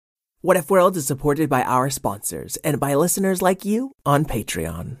What If World is supported by our sponsors and by listeners like you on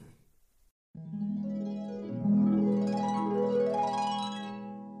Patreon.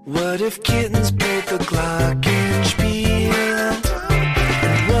 What if kittens played the glockenspiel?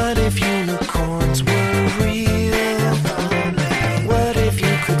 And what if unicorns were real? What if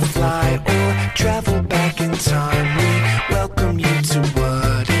you could fly or travel back in time? We welcome you to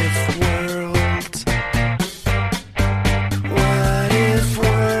What If World. What If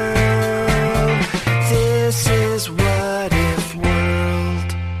World? This is What If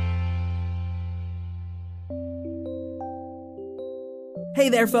World. Hey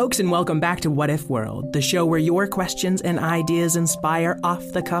there, folks, and welcome back to What If World, the show where your questions and ideas inspire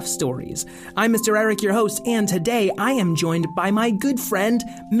off-the-cuff stories. I'm Mr. Eric, your host, and today I am joined by my good friend,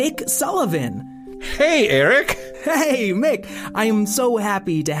 Mick Sullivan. Hey, Eric. Hey, Mick, I am so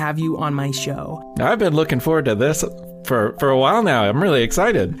happy to have you on my show. I've been looking forward to this for a while now. I'm really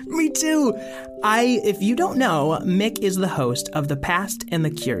excited. Me too. If you don't know, Mick is the host of The Past and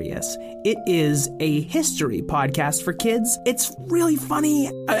the Curious. It is a history podcast for kids. It's really funny.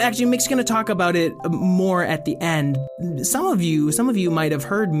 Actually, Mick's going to talk about it more at the end. Some of you might have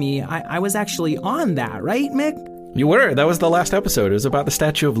heard me. I was actually on that, right, Mick? You were. That was the last episode. It was about the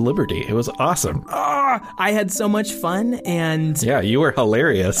Statue of Liberty. It was awesome. I had so much fun, and... Yeah, you were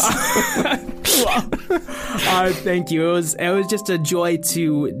hilarious. Thank you. It was just a joy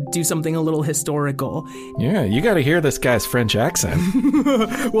to do something a little historical. Yeah, you got to hear this guy's French accent.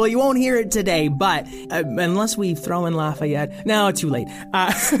 Well, you won't hear it today, but unless we throw in Lafayette. No, too late.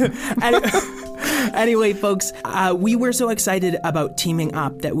 Anyway, folks, we were so excited about teaming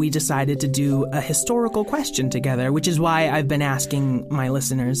up that we decided to do a historical question together, which is why I've been asking my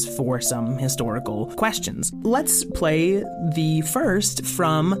listeners for some historical questions. Let's play the first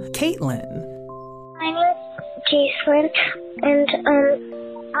from Caitlin. My name is Jason, and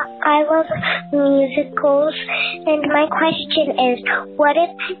I love musicals. And my question is, what if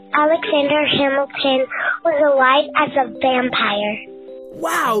Alexander Hamilton was alive as a vampire?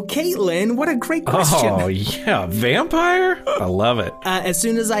 Wow, Caitlin, what a great question. Oh, yeah, vampire? I love it. As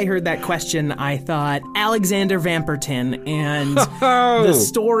soon as I heard that question, I thought Alexander Vamperton, and the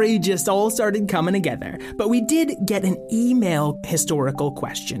story just all started coming together. But we did get an email historical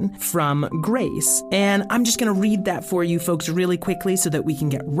question from Grace, and I'm just going to read that for you folks really quickly so that we can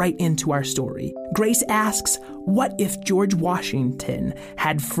get right into our story. Grace asks, what if George Washington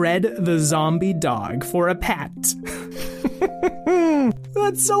had Fred the zombie dog for a pet?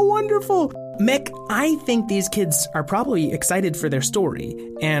 That's so wonderful. Mick, I think these kids are probably excited for their story,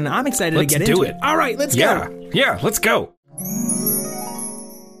 and I'm excited to get into it. All right, let's go. Yeah, let's go.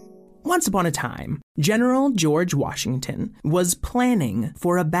 Once upon a time, General George Washington was planning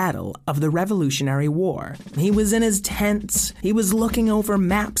for a battle of the Revolutionary War. He was in his tent, he was looking over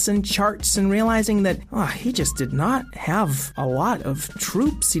maps and charts and realizing that he just did not have a lot of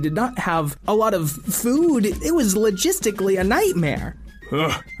troops. He did not have a lot of food. It was logistically a nightmare.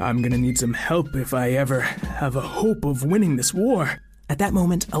 I'm gonna need some help if I ever have a hope of winning this war. At that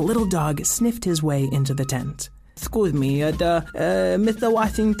moment, a little dog sniffed his way into the tent. Excuse me, Mr.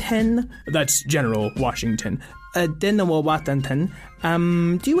 Washington? That's General Washington. General Washington,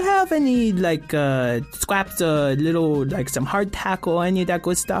 do you have any, scraps, little, some hardtack or any of that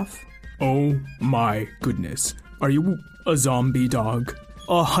good stuff? Oh my goodness. Are you a zombie dog?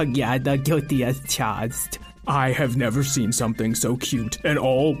 Oh, yeah, the guilty as charged. I have never seen something so cute in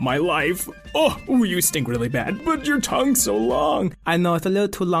all my life. Oh, you stink really bad, but your tongue's so long. I know, it's a little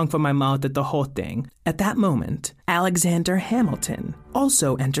too long for my mouth at the whole thing. At that moment, Alexander Hamilton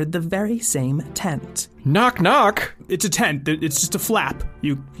also entered the very same tent. Knock, knock. It's a tent. It's just a flap.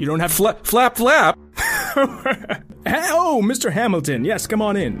 You don't have... Flap. Oh, Mr. Hamilton. Yes, come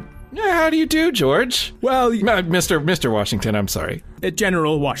on in. Yeah, how do you do, George? Well, Mr. Washington, I'm sorry.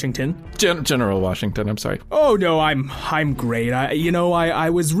 General Washington. General Washington, I'm sorry. Oh no, I'm great. I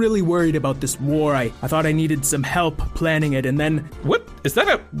was really worried about this war. I thought I needed some help planning it, and then what is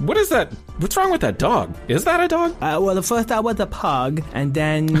that? What's wrong with that dog? Is that a dog? Well, at first I was a pug, and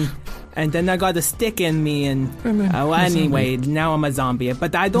then I got a stick in me, and anyway, now I'm a zombie.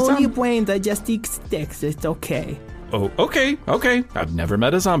 But I don't eat brains. I just eat sticks. It's okay. Oh, okay. I've never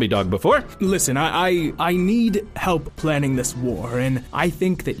met a zombie dog before. Listen, I need help planning this war, and I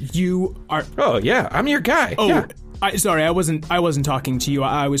think that you are... Oh, yeah, I'm your guy. Oh, yeah. Sorry, I wasn't talking to you.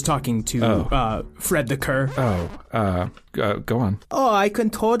 I was talking to Fred the Cur. Go on. Oh, I can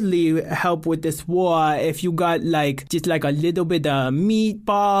totally help with this war if you got just a little bit of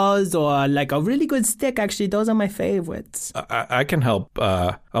meatballs or a really good stick. Actually, those are my favorites. I can help.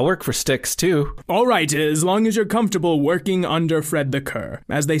 I'll work for sticks too. All right, as long as you're comfortable working under Fred the Cur.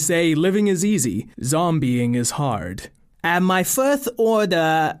 As they say, living is easy, zombieing is hard. At my first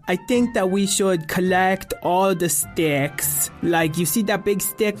order, I think that we should collect all the sticks. You see that big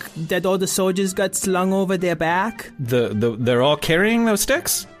stick that all the soldiers got slung over their back? They're all carrying those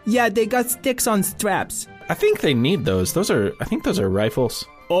sticks? Yeah, they got sticks on straps. I think they need those. I think those are rifles.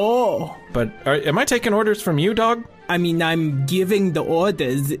 Oh. But am I taking orders from you, dog? I mean, I'm giving the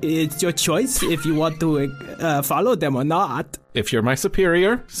orders. It's your choice if you want to follow them or not. If you're my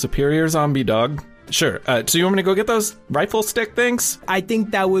superior zombie dog. Sure. So you want me to go get those rifle stick things? I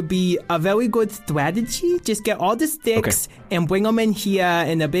think that would be a very good strategy. Just get all the sticks and bring them in here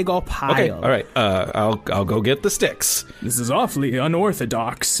in a big old pile. Okay, all right. I'll go get the sticks. This is awfully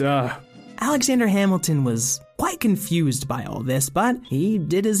unorthodox. Alexander Hamilton was quite confused by all this, but he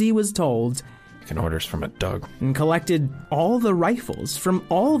did as he was told. Taking orders from a dog. And collected all the rifles from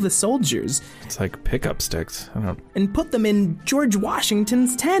all the soldiers. It's like pickup sticks. And put them in George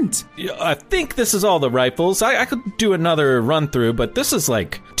Washington's tent. Yeah, I think this is all the rifles. I could do another run through, but this is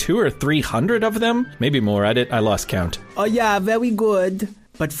 200 or 300 of them. Maybe more. I lost count. Oh yeah, very good.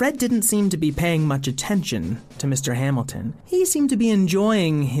 But Fred didn't seem to be paying much attention to Mr. Hamilton. He seemed to be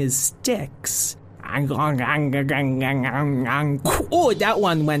enjoying his sticks. Oh, that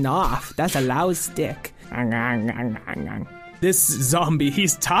one went off. That's a loud stick. This zombie,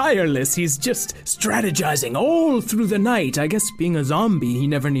 he's tireless. He's just strategizing all through the night. I guess being a zombie, he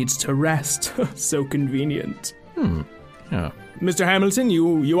never needs to rest. So convenient. Yeah. Mr. Hamilton,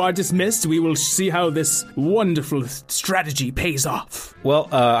 you are dismissed. We will see how this wonderful strategy pays off. Well,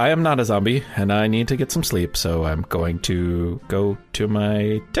 I am not a zombie, and I need to get some sleep, so I'm going to go to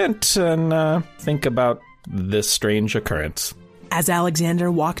my tent and think about this strange occurrence. As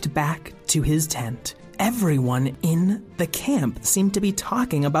Alexander walked back to his tent, everyone in the camp seemed to be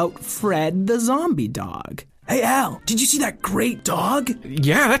talking about Fred the zombie dog. Hey, Al, did you see that great dog?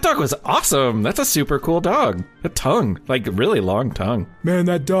 Yeah, that dog was awesome. That's a super cool dog. A tongue, really long tongue. Man,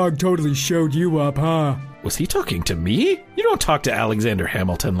 that dog totally showed you up, huh? Was he talking to me? You don't talk to Alexander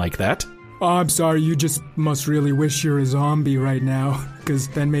Hamilton like that. Oh, I'm sorry, you just must really wish you're a zombie right now, because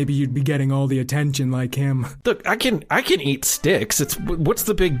then maybe you'd be getting all the attention like him. Look, I can eat sticks. What's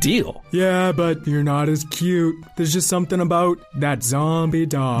the big deal? Yeah, but you're not as cute. There's just something about that zombie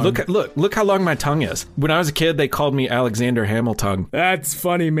dog. Look how long my tongue is. When I was a kid, they called me Alexander Hamilton. That's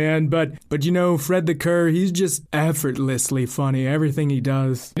funny, man, but Fred the Cur, he's just effortlessly funny, everything he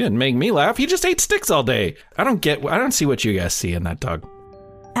does. He didn't make me laugh. He just ate sticks all day. I don't see what you guys see in that dog.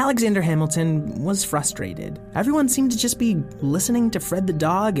 Alexander Hamilton was frustrated. Everyone seemed to just be listening to Fred the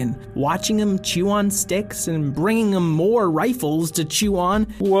dog and watching him chew on sticks and bringing him more rifles to chew on.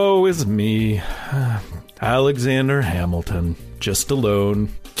 Woe is me. Alexander Hamilton, just alone,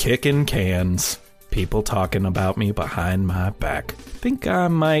 kicking cans. People talking about me behind my back. Think I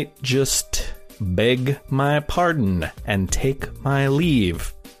might just beg my pardon and take my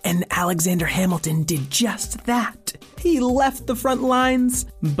leave. And Alexander Hamilton did just that. He left the front lines,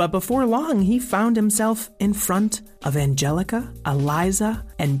 but before long he found himself in front of Angelica, Eliza,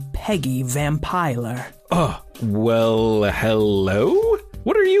 and Peggy Vampiler. Oh, well, hello?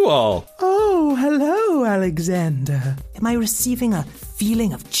 What are you all? Oh, hello, Alexander. Am I receiving a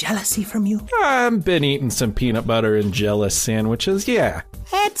feeling of jealousy from you? I've been eating some peanut butter and jelly sandwiches, yeah.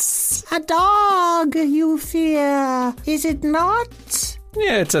 It's a dog you fear, is it not?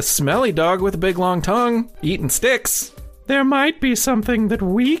 Yeah, it's a smelly dog with a big long tongue, eating sticks. There might be something that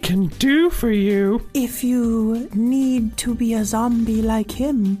we can do for you. If you need to be a zombie like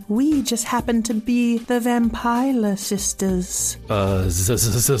him, we just happen to be the Vampire Sisters.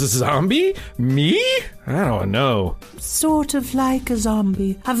 Zombie? Me? I don't know. Sort of like a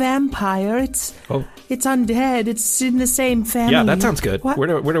zombie. A vampire, it's undead. It's in the same family. Yeah, that sounds good. What?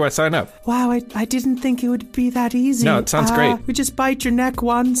 Where do I sign up? Wow, I didn't think it would be that easy. No, it sounds great. We just bite your neck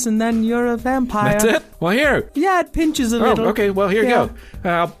once and then you're a vampire. That's it? Well, here. Yeah, it pinches a little. Okay, well, here you go.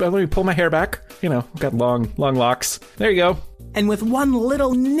 Let me pull my hair back. I've got long locks. There you go. And with one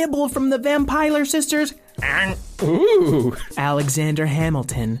little nibble from the Vampire Sisters, ooh, Alexander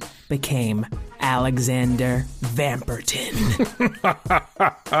Hamilton became Alexander Vamperton.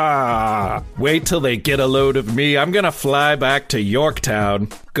 Wait till they get a load of me. I'm gonna fly back to Yorktown,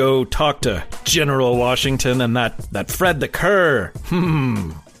 go talk to General Washington and that Fred the Cur.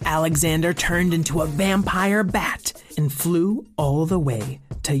 Alexander turned into a vampire bat and flew all the way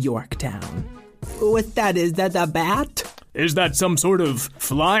to Yorktown. What's that? Is that a bat? Is that some sort of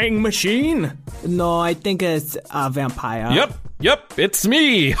flying machine? No, I think it's a vampire. Yep, it's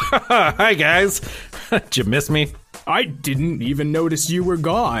me. Hi, guys. Did you miss me? I didn't even notice you were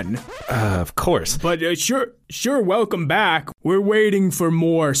gone. Of course. But sure, welcome back. We're waiting for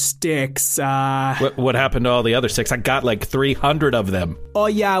more sticks. What happened to all the other sticks? I got like 300 of them. Oh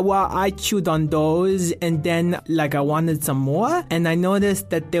yeah, well, I chewed on those, and then, I wanted some more, and I noticed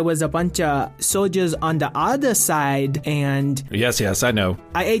that there was a bunch of soldiers on the other side, and... Yes, I know.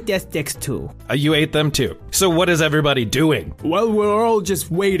 I ate their sticks too. You ate them too. So what is everybody doing? Well, we're all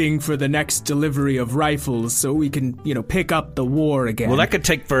just waiting for the next delivery of rifles so we can, pick up the war again. Well, that could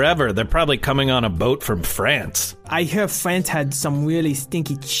take forever. They're probably coming on a boat from France. I hear France had some really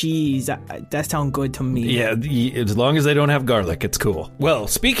stinky cheese. That sounds good to me. Yeah, as long as they don't have garlic, it's cool. Well,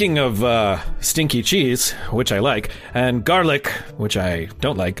 speaking of stinky cheese, which I like, and garlic, which I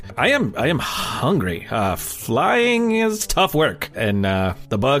don't like, I am hungry. Flying is tough work, and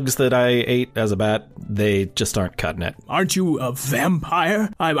the bugs that I ate as a bat, they just aren't cutting it. Aren't you a vampire?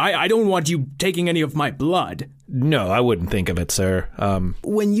 I don't want you taking any of my blood. No, I wouldn't think of it, sir.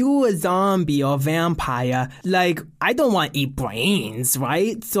 When you a zombie or vampire, I don't want to eat brains,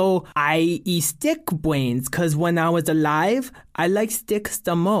 right? So I eat stick brains, because when I was alive, I like sticks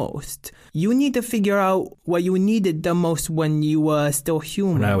the most. You need to figure out what you needed the most when you were still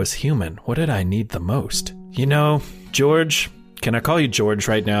human. When I was human, what did I need the most? George, can I call you George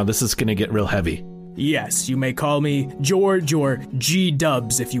right now? This is going to get real heavy. Yes, you may call me George or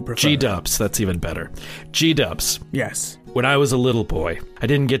G-Dubs if you prefer. G-Dubs, that's even better. G-Dubs. Yes. When I was a little boy, I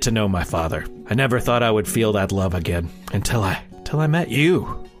didn't get to know my father. I never thought I would feel that love again until I met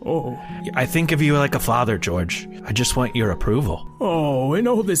you. Oh. I think of you like a father, George. I just want your approval. Oh, and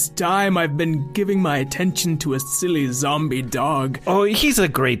all this time I've been giving my attention to a silly zombie dog. Oh, he's a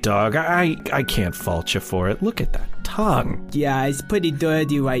great dog. I can't fault you for it. Look at that tongue. Yeah, it's pretty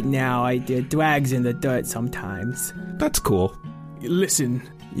dirty right now. It drags in the dirt sometimes. That's cool. Listen,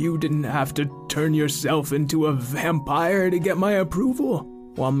 you didn't have to turn yourself into a vampire to get my approval.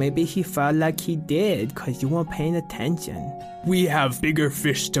 Well, maybe he felt like he did, because you weren't paying attention. We have bigger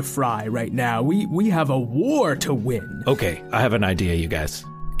fish to fry right now. We have a war to win. Okay, I have an idea, you guys.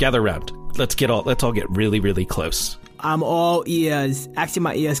 Gather round. Let's all get really, really close. I'm all ears. Actually,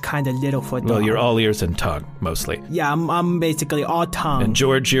 my ear's kind of little for dog. Well, you're all ears and tongue, mostly. Yeah, I'm basically all tongue. And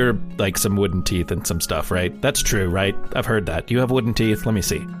George, you're like some wooden teeth and some stuff, right? That's true, right? I've heard that. You have wooden teeth? Let me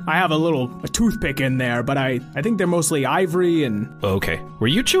see. I have a toothpick in there, but I think they're mostly ivory and... Okay. Were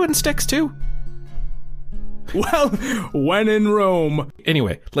you chewing sticks too? Well, when in Rome.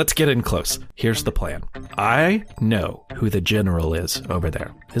 Anyway, let's get in close. Here's the plan. I know who the general is over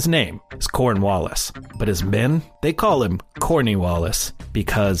there. His name is Cornwallis, but his men, they call him Cornywallis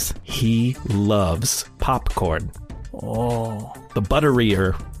because he loves popcorn. Oh. The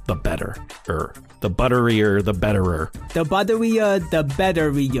butterier, the better. The butterier, the betterer. The butterier, the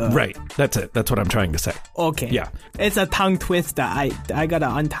betterier. Right. That's it. That's what I'm trying to say. Okay. Yeah. It's a tongue twister. I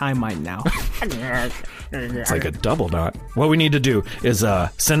gotta untie mine now. It's like a double knot. What we need to do is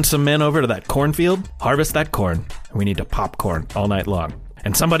send some men over to that cornfield, harvest that corn, and we need to pop corn all night long.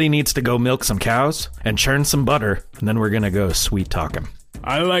 And somebody needs to go milk some cows and churn some butter, and then we're gonna go sweet talk him.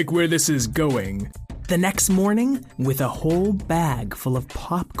 I like where this is going. The next morning, with a whole bag full of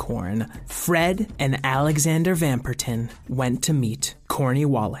popcorn, Fred and Alexander Vamperton went to meet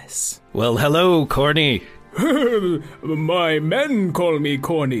Cornywallis. Well, hello, Corny. My men call me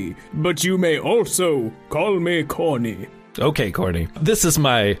Corny, but you may also call me Corny. Okay, Corny. This is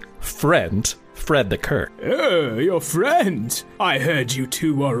my friend, Fred the Kirk. Oh, your friend. I heard you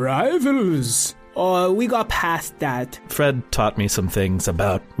two are rivals. Oh, we got past that. Fred taught me some things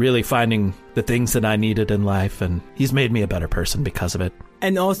about really finding the things that I needed in life, and he's made me a better person because of it.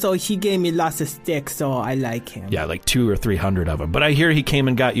 And also, he gave me lots of sticks, so I like him. Yeah, like 200 or 300 of them. But I hear he came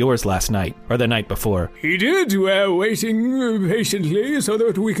and got yours last night, or the night before. He did. We're waiting patiently so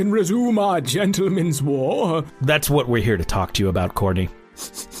that we can resume our gentleman's war. That's what we're here to talk to you about, Corny.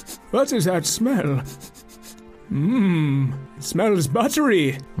 What is that smell? It smells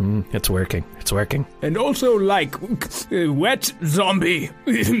buttery. It's working. It's working. And also like wet zombie.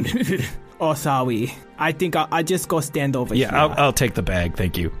 Oh, sorry. I think I'll just go stand over here. Yeah, I'll take the bag.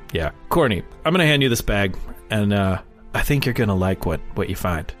 Thank you. Yeah. Corny, I'm going to hand you this bag, and I think you're going to like what you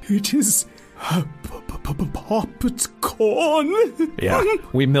find. It is Popped corn? Yeah,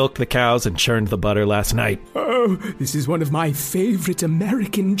 we milked the cows and churned the butter last night. Oh, this is one of my favorite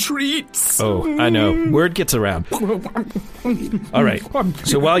American treats. Oh, I know. Word gets around. All right.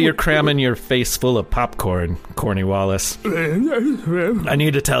 So while you're cramming your face full of popcorn, Corny Wallace, I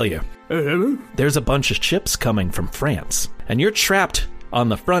need to tell you, there's a bunch of ships coming from France, and you're trapped on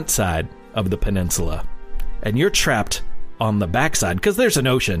the front side of the peninsula, and you're trapped on the backside because there's an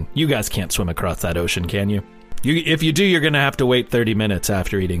ocean. You guys can't swim across that ocean, can you? If you do, you're going to have to wait 30 minutes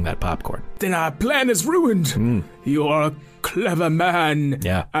after eating that popcorn. Then our plan is ruined. You're a clever man,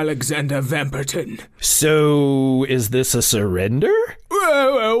 Yeah. Alexander Vamperton. So, is this a surrender?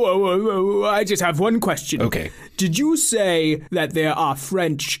 Whoa. I just have one question. Okay. Did you say that there are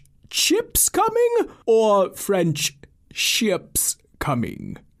French chips coming or French ships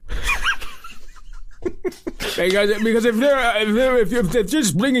coming? Because if they're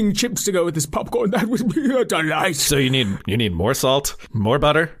just bringing chips to go with this popcorn, that would be a delight. So you need more salt, more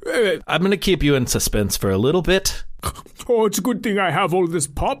butter? I'm going to keep you in suspense for a little bit. Oh, it's a good thing I have all this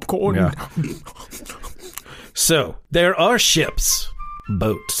popcorn. Yeah. So, there are ships,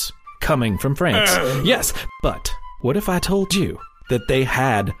 boats, coming from France. Yes, but what if I told you that they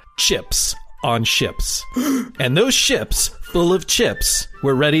had chips on ships? And those ships, full of chips,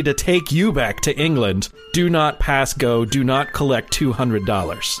 were ready to take you back to England. Do not pass go. Do not collect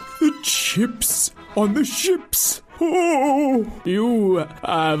 $200. The chips on the ships. Oh, you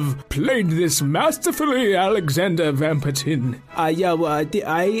have played this masterfully, Alexander Vamperton.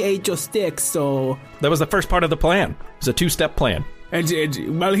 I ate your stick, so... That was the first part of the plan. It was a 2-step plan.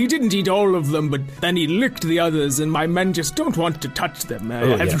 Well, he didn't eat all of them, but then he licked the others, and my men just don't want to touch them.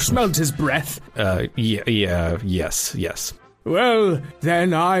 Have you smelled his breath? Yes. Well,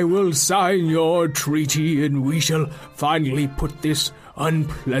 then I will sign your treaty, and we shall finally put this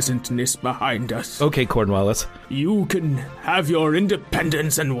unpleasantness behind us. Okay, Cornwallis. You can have your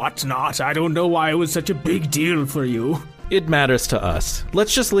independence and whatnot. I don't know why it was such a big deal for you. It matters to us.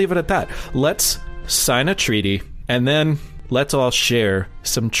 Let's just leave it at that. Let's sign a treaty, and then let's all share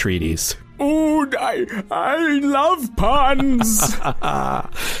some treaties. Oh, I love puns.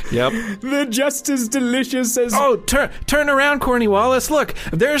 Yep. They're just as delicious as... Oh, turn around, Corny Wallace. Look,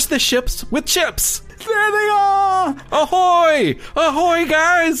 there's the ships with chips. There they are! Ahoy! Ahoy,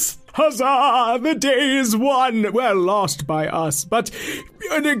 guys! Huzzah! The day is won! Well, lost by us, but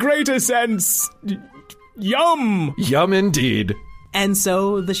in a greater sense, yum! Yum indeed. And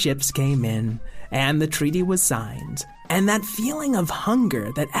so the ships came in, and the treaty was signed. And that feeling of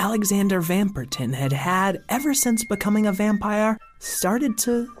hunger that Alexander Vamperton had had ever since becoming a vampire started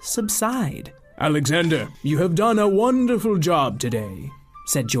to subside. Alexander, you have done a wonderful job today,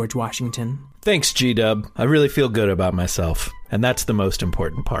 said George Washington. Thanks, G-Dub. I really feel good about myself, and that's the most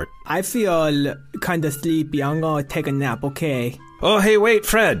important part. I feel kind of sleepy. I'm gonna take a nap, okay? Oh, hey, wait,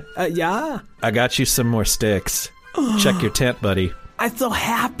 Fred. Yeah? I got you some more sticks. Check your tent, buddy. I'm so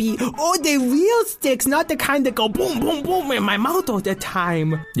happy. Oh, they're real sticks, not the kind that go boom, boom, boom in my mouth all the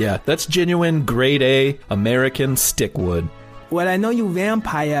time. Yeah, that's genuine grade A American stick wood. Well, I know you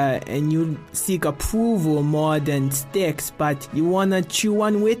vampire and you seek approval more than sticks, but you wanna chew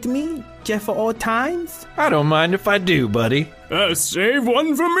one with me? Just for old times? I don't mind if I do, buddy. Save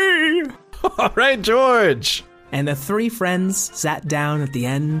one for me. All right, George. And the three friends sat down at the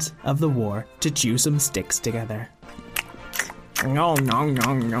end of the war to chew some sticks together. Oh,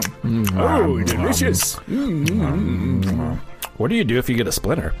 delicious. What do you do if you get a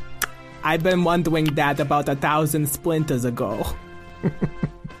splinter? I've been wondering that about 1,000 splinters ago.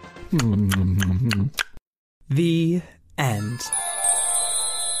 The end.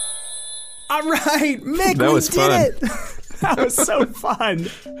 All right, Mick, That was did fun. it. That was so fun.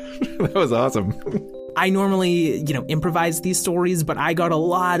 That was awesome. I normally, improvise these stories, but I got a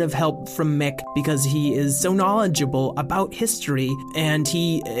lot of help from Mick because he is so knowledgeable about history, and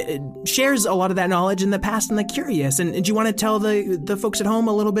he shares a lot of that knowledge in the Past and the Curious. And do you want to tell the folks at home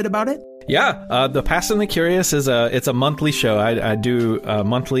a little bit about it? Yeah, The Past and the Curious is it's a monthly show. I do a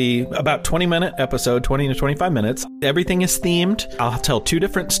monthly, about 20-minute episode, 20 to 25 minutes. Everything is themed. I'll tell 2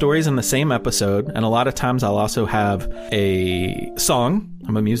 different stories in the same episode, and a lot of times I'll also have a song.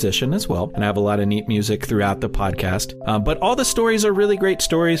 I'm a musician as well, and I have a lot of neat music throughout the podcast. But all the stories are really great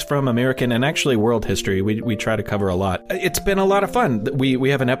stories from American and actually world history. We try to cover a lot. It's been a lot of fun. We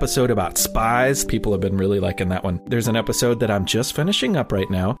have an episode about spies. People have been really liking that one. There's an episode that I'm just finishing up right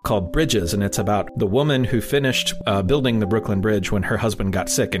now called Bridges, and it's about the woman who finished building the Brooklyn Bridge when her husband got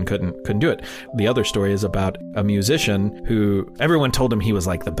sick and couldn't do it. The other story is about a musician who everyone told him he was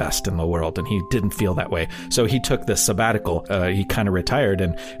like the best in the world, and he didn't feel that way. So he took this sabbatical. He kind of retired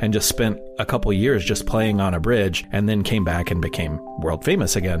retired and just spent a couple years just playing on a bridge, and then came back and became world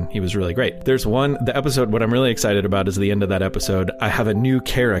famous again. He was really great. The episode, what I'm really excited about is the end of that episode. I have a new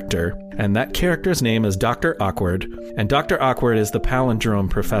character, and that character's name is Dr. Awkward, and Dr. Awkward is the palindrome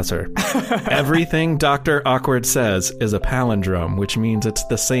professor. Everything Dr. Awkward says is a palindrome, which means it's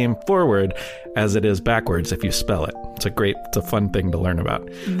the same forward as it is backwards if you spell it. It's a fun thing to learn about.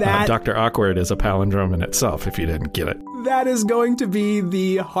 Dr. Awkward is a palindrome in itself, if you didn't get it. That is going to be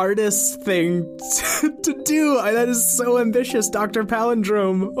the hardest thing to do. That is so ambitious, Dr.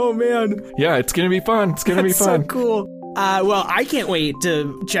 Palindrome. Oh, man. Yeah, it's going to be fun. It's going to be fun. So cool. Well, I can't wait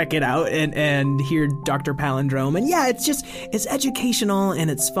to check it out and hear Dr. Palindrome. And yeah, it's educational and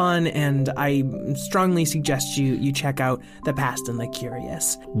it's fun, and I strongly suggest you check out The Past and the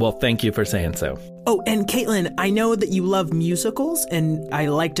Curious. Well, thank you for saying so. Oh, and Caitlin, I know that you love musicals, and I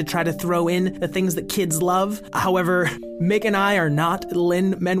like to try to throw in the things that kids love. However, Mick and I are not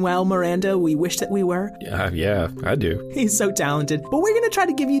Lin-Manuel Miranda. We wish that we were. Yeah, I do. He's so talented. But we're going to try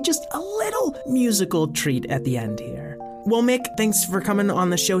to give you just a little musical treat at the end here. Well, Mick, thanks for coming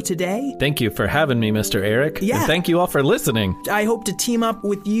on the show today. Thank you for having me, Mr. Eric. Yeah. And thank you all for listening. I hope to team up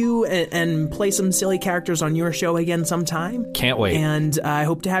with you and play some silly characters on your show again sometime. Can't wait. And I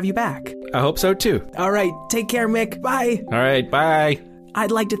hope to have you back. I hope so, too. All right. Take care, Mick. Bye. All right. Bye. I'd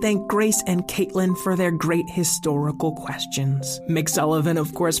like to thank Grace and Caitlin for their great historical questions. Mick Sullivan,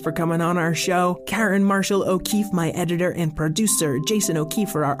 of course, for coming on our show. Karen Marshall O'Keefe, my editor and producer. Jason O'Keefe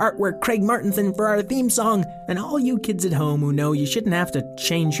for our artwork. Craig Martinson for our theme song. And all you kids at home who know you shouldn't have to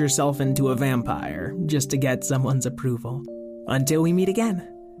change yourself into a vampire just to get someone's approval. Until we meet again,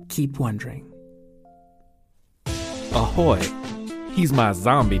 keep wondering. Ahoy. He's my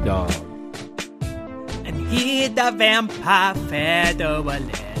zombie dog. And he the vampire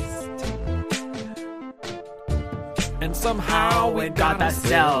federalist. And somehow we got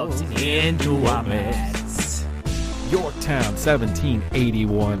ourselves into a mess. Yorktown,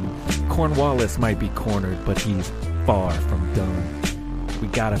 1781. Cornwallis might be cornered, but he's far from done. We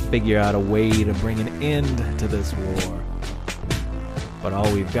gotta figure out a way to bring an end to this war. But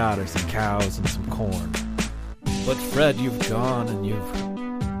all we've got are some cows and some corn. But Fred, you've gone and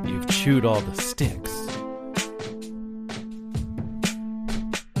you've chewed all the sticks.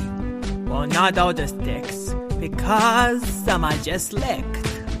 Well, not all the sticks, because some are just licked.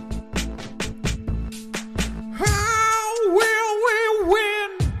 How will we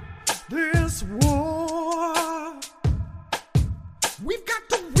win this war? We've got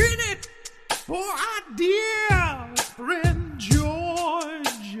to win it for our dear friend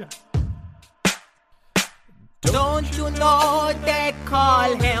George. Don't you know they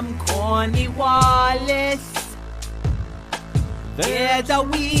call him Cornwallis? There's a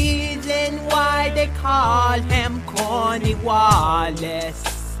reason why they call him Cornwallis.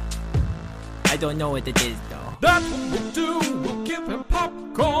 I don't know what it is, though. That's what we'll do. We'll give him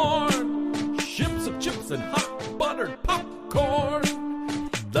popcorn. Ships of chips and hot buttered popcorn.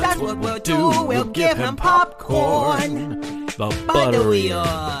 That's what we'll do. We'll give him popcorn. The butterier,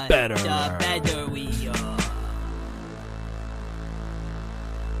 better.